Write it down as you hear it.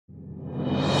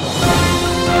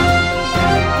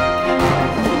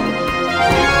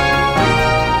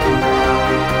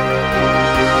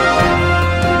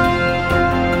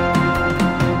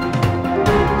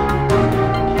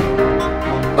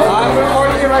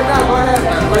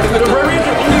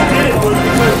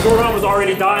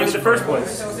dying in the first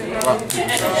place.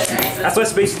 That's why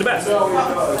space is the best.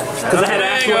 Because I had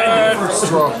actual ending.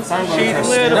 Cheat a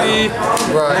little bit.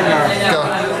 Right. Go.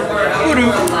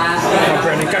 Voodoo.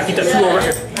 Brandon, gotta keep that 2 over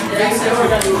here.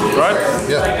 Right?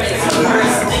 Yeah.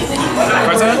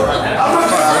 Cards in?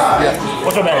 Yeah.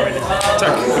 What's your battle? Check.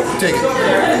 Take it.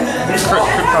 Crit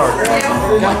power.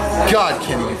 God,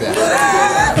 Kenny, you bet.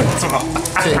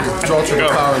 Take it. Draw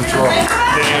trigger power and draw.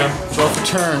 Damn. Draw for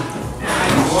turn.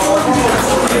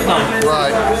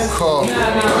 Right. Call. 9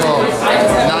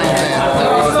 van.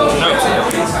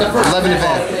 11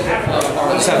 event.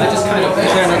 7.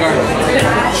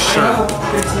 Sure.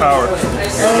 Power.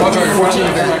 14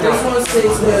 event.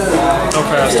 No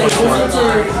pass. 24.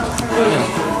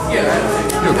 You're a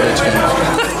bitch, man.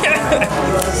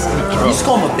 You just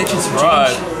call him a bitch and some change.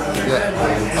 Right. Yeah.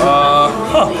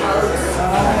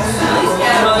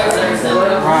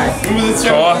 Right.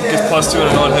 Draw. Gets +2 and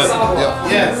a non-hit.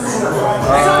 Yeah.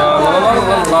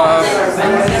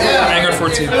 Anger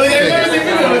 14.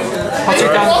 I'll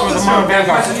take that for the Mono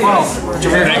Vanguard. 12.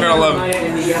 Vanguard 11.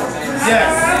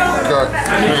 Guard.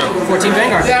 14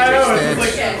 Vanguard. Stand.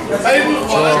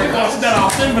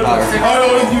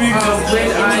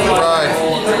 Right.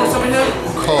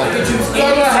 Call.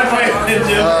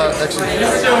 Exit.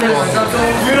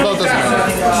 No, it doesn't matter.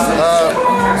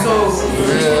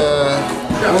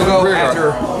 We'll go Rear after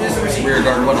rear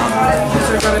guard and whatnot.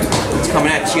 It's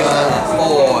coming at you.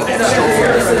 Oh, that's so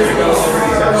weird. 17.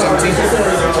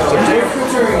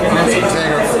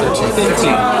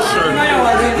 15. Sure.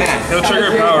 He'll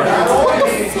trigger power.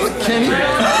 Kenny?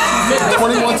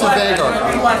 21 to Vanguard.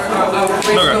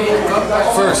 Okay.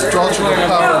 First, draw trigger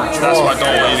power. That's what I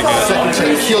don't want you to get. Second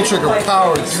check, heal trigger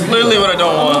power. Literally what I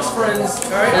don't want.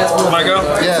 Might go?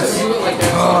 Yes.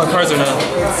 Oh, cards are now. A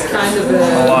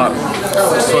lot.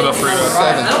 Split up Frito.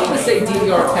 7.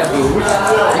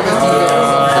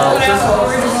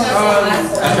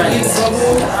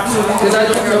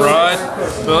 Ride.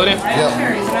 Ability? Yep.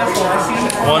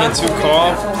 1 and 2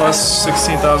 call plus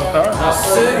 16,000 power.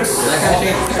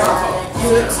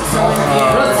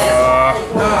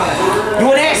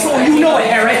 You an asshole, you know it,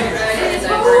 Eric.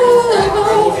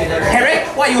 Eric,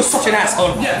 why are you such an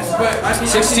asshole?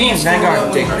 16,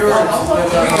 Vanguard. Take.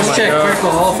 Just check, critical,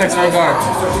 all effects Vanguard.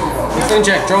 Within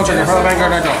check, draw trigger, hurl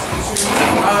Vanguard, I draw.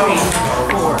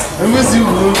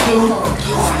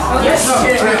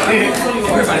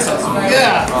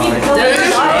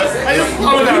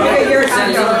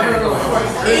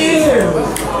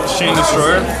 Machine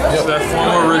Destroyer. So that 4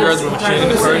 more rearguards with machine in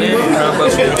the card name. Crown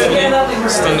plus with machine.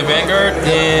 Stun the Vanguard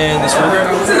and this rearguard.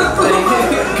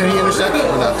 Can he intersect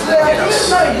or not?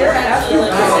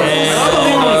 And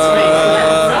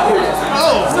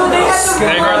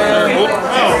Vanguard there.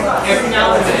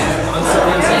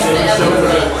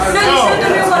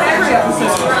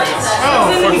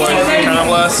 Counter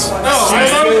blast.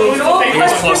 He's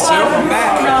 +2.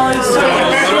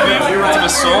 To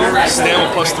his soul. Stand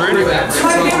with +3.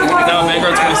 Now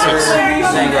Vanguard 26.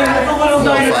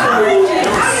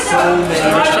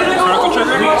 First check, critical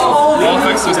trigger. All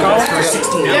effects to his column.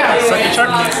 Second check.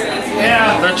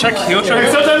 Third check, heal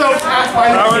trigger.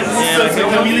 Power and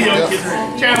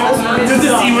channels just to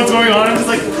see what's going on. I'm just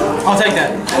like, I'll take that.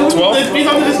 12. 12.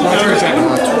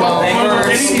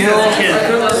 Skill.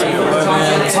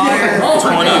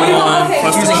 21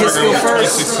 plus Using his skill trigger,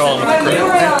 first. 26 column with the crit.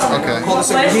 Okay. Call this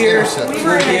over here.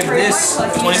 We're gonna give this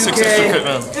 26 extra crit,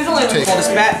 man. Call this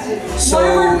back. So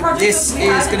this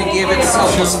is gonna give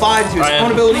itself +5 to its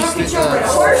own abilities. This is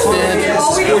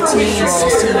 14,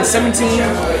 16, and 17.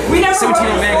 17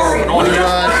 on Vanguard. On your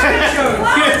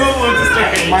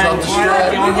my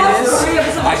strike on his.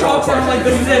 I draw a card.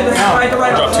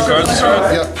 Drop 2 cards to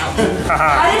start. Yep.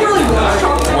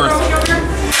 Worth.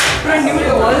 But I knew what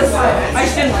it was. I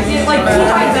just didn't like it. Like 2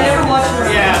 times. I never watched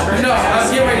it. yeah. No, I was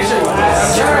getting ready to show you.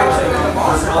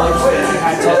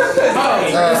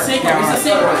 It's a secret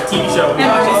TV show.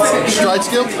 Stride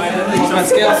skill? Movement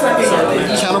skill.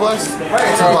 Channel blast?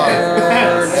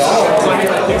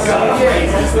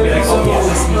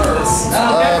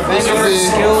 Basically,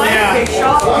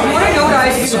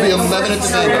 this will be 11 at the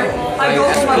Vanguard. I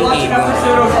go to my last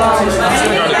episode of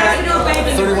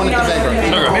 31 at the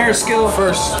Vanguard. Mayor skill.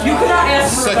 First, You cannot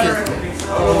ask for second, better. third.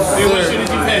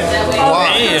 Wow.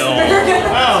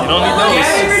 Damn. You don't need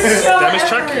those. Damage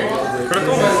check.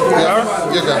 Critical. Power.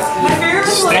 You're good.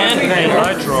 Stand and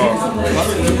I draw.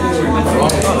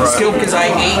 Skill because I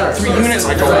ate 3 units.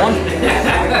 I draw 1.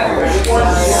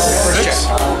 First check.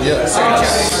 Yeah. Second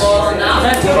check.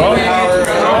 Draw.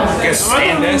 Guess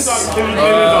stand this.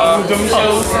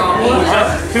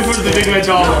 Who put the big red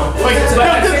doll? Like,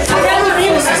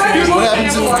 What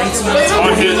happens in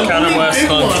On his counter blast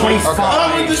on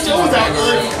 25.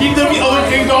 There'll be other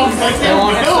King Dogs like that.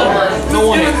 No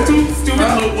one. Stupid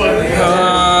loot one.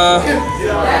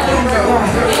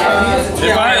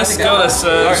 If I have a skill that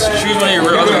says choose one of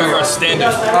your other rear guards standing,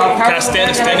 can I stand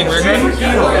a standing rear guard?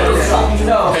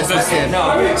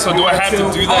 So do I have to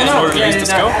do that in order to use the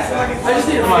skill?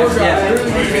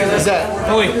 Is that?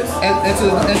 Oh wait.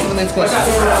 Answer the next question.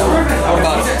 How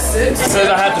about it? It says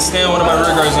I have to stand one of my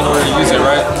rear guards in order to use it,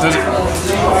 right?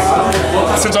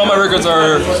 Since all my rear guards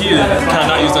are here, can I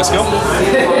not use that skill?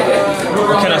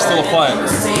 Or can I still apply it?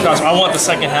 Because I want the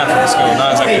second half of the skill,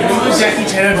 not exactly. Jackie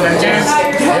Chan Adventures.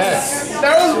 Yes.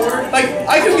 That was like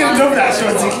I couldn't get over that show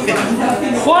as a kid.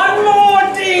 One more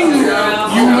thing.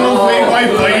 You will make my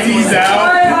bitey's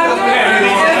out.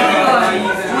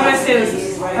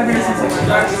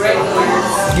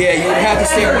 Yeah, you would have to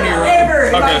stay on one of your own.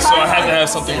 Okay, so I had to have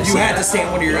something. You had to stay on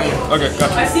one of your own. Okay,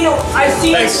 gotcha. I've seen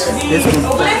Thanks.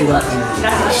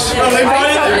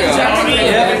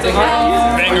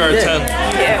 Vanguard 10.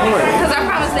 Because I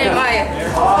promised they buy it.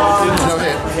 No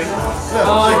hit.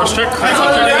 First check,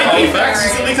 critical check, all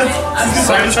effects.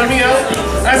 Second check me out.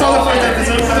 I saw the first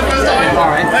episode for the first time.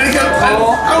 Alright. And he goes,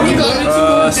 oh, he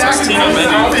goes 16 on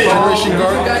Vanguard. Generation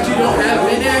guard.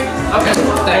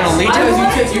 They're gonna lead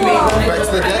you. Back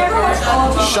to the deck.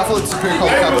 Shuffle it to superior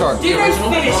color top card. Did I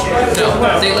finish it?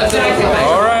 No, they left it.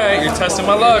 Alright, you're testing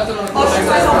my luck. And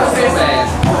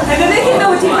then they came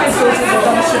out with team high school.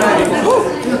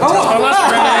 Oh,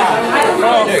 last grenade.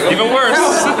 Oh, even worse.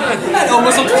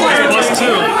 Almost up to Plus 2.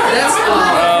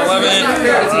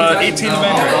 11, 18 to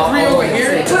Vanguard.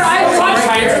 But I watched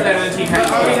higher than the team high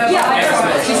school. Yeah, I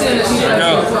Go.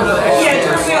 Yeah, it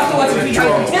turns me off to watch the team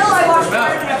until I watched the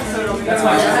episode. That's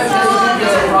why.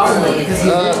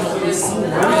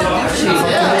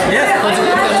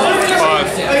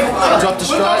 Drop the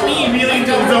strike.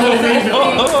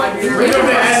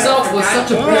 Itself was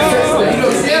such a big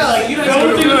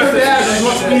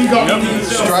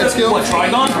Stride skill.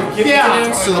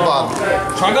 Yeah. To the bottom.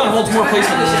 Trigon holds more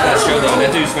placement than that show though.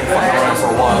 That dude's been fucking around for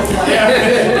a while.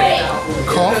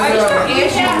 Call. I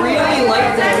actually really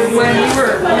liked that when we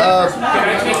were.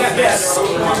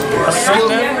 Skill.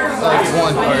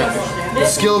 One.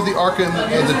 Skill of the Arca,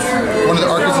 one of the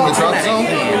Arcas in the drop zone.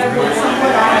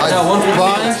 I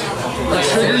bind a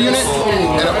trigger unit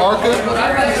and an Arca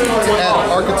to add an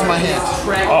Arca to my hand.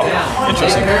 Oh,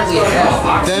 interesting.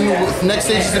 Then with next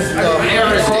stage is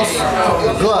cross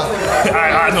glove.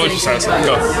 I know what you're saying, so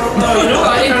go.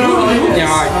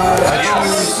 Yeah, alright.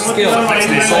 Skill.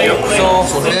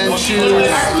 Then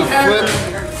choose to flip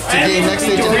to gain next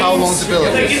stage and how long's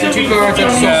ability. Two cards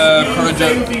at the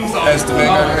Chronojet as the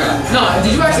Vanguard.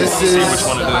 This is Which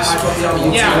one it is?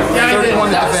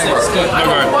 31 at the Vanguard.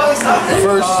 Vanguard.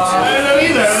 First,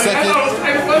 second,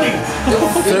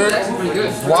 third,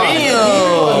 wow.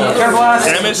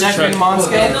 Damage, check. Try and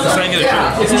get it.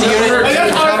 It's in the unit.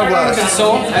 Counterblast.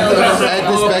 Soul. Add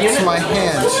this back to my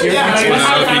hand. Skill.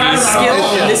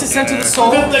 This is sent to the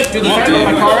soul. Do the effect of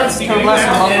my cards.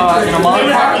 Counterblast in a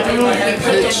mono card.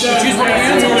 Choose one of your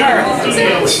units and retire it.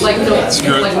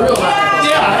 Screw it.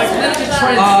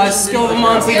 Skill of a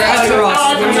mon's leader Asteros.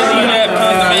 When your unit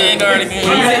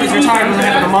is retired when they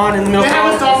have a mon in the middle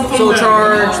column, so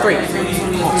charge 3.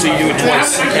 So you do it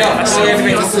twice. Yeah, so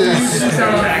everything. This is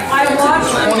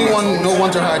 21, no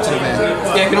ones are higher to the man.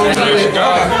 Yeah,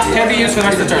 can be used for the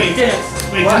rest of the turn.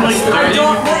 But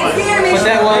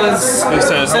that was How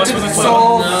much was it?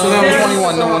 soul, so that was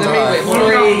 21, no ones are higher.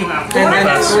 3, and then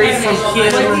 3 from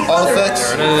him. All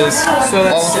effects, There it is. So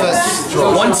all that's effects,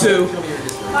 draw. 1, 2,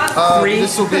 3.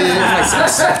 This will be Yes.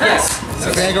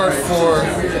 Vanguard for,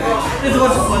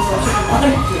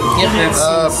 Yep, that's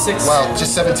 6. wow,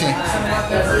 just 17.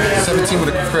 17 with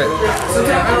a crit.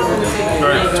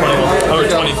 Alright, 21. Over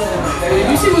 20.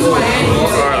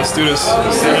 Alright, let's do this.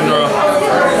 Second draw.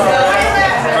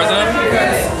 Cards in?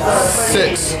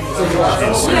 6. So you have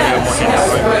more hands,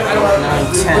 right?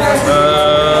 10.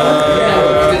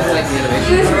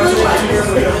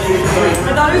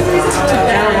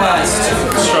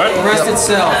 Strike? Rest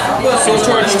itself. So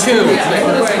charge 2.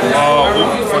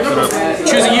 Oh, fucked it up.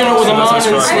 Choose a unit with a mon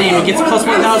in the sleeve. It gets plus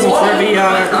 1,000 for every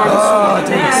card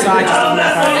to the side. Just on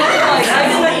that card.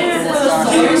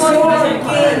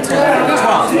 12.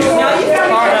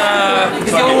 If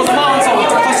the other one's a mon, so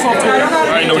it's plus 12 to it. I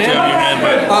already know what you have in your hand,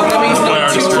 but That means I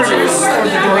already the 2 screwed triggers for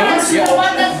the greens.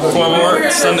 4 more.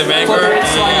 Send the Vanguard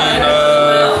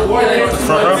and the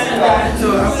front row.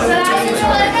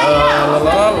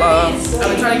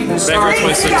 Vanguard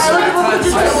 26.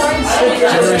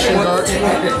 Generation guard. 8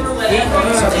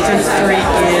 times 3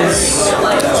 is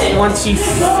 20. 24.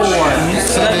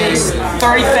 So that makes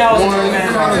 30,000. One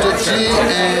Chronojet G,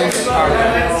 and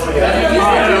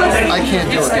I can't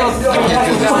do it. I can't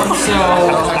do this one. So,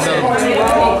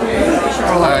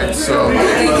 Alright, so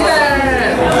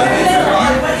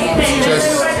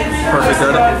just Perfect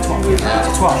card.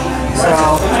 12.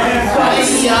 So,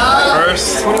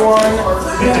 First, 21,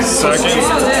 second,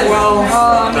 12,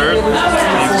 third.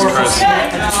 Jesus Christ.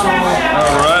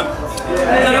 Alright.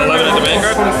 11 in the main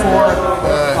card.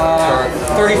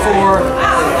 34,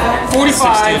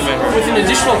 45 with an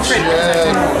additional crit.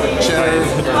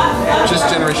 just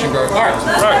generation guard. Alright,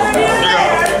 Alright, here you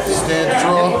go. Stand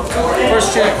draw.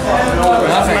 first check.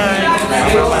 Nothing.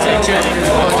 Second check.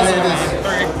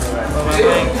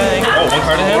 Oh, one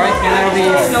card in hand? Right, and that'll be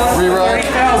Rewrite.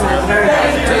 30,000.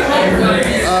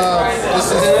 This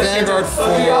is Vanguard for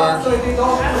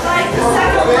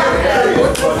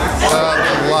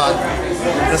lot.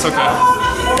 That's okay.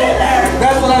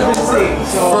 That's what I've been seeing.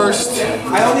 So First,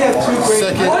 I only have 2 great.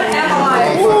 second,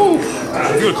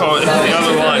 If you would call it the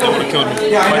other line, it would have killed me.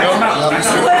 Like,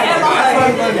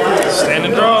 stand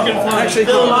and draw. Actually,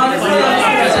 cool.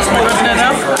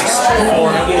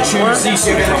 Choose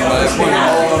C-suit from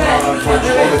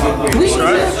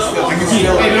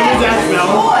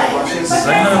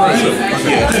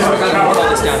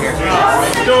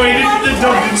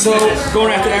So,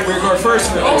 going after that rear guard first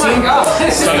for 18.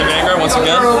 Thunder Vanguard once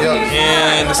again.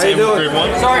 And the same grade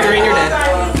 1. Sorry, Green, you're dead.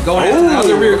 Going after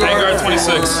another rear guard. Vanguard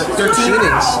 26. 13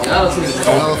 innings.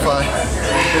 nullify.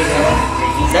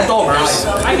 That's all right.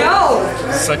 I know.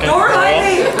 Second Don't remind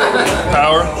me.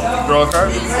 power. Draw a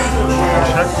card.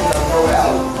 Check.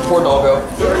 Poor doggo.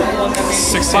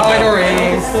 16. Final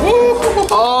range.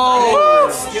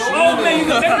 Oh man, you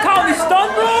never call me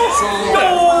stun, bro?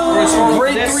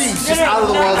 Grade 3, just out of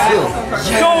the wild field.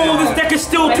 Yo, this deck is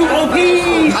still too OP.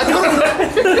 I could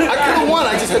have won.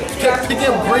 I just kept picking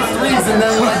up grade 3s, and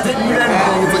then when I didn't need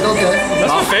anything, it's like, okay.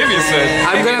 That's what Fabian said.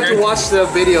 I'm gonna have to watch the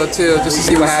video too, just to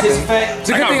see what happens. It's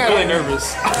a I good got thing really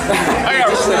nervous. I got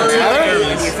really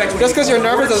nervous. Just because you're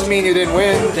nervous doesn't mean you didn't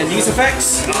win. Then these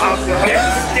effects.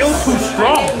 Still too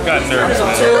strong. Got nervous,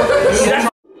 man. That's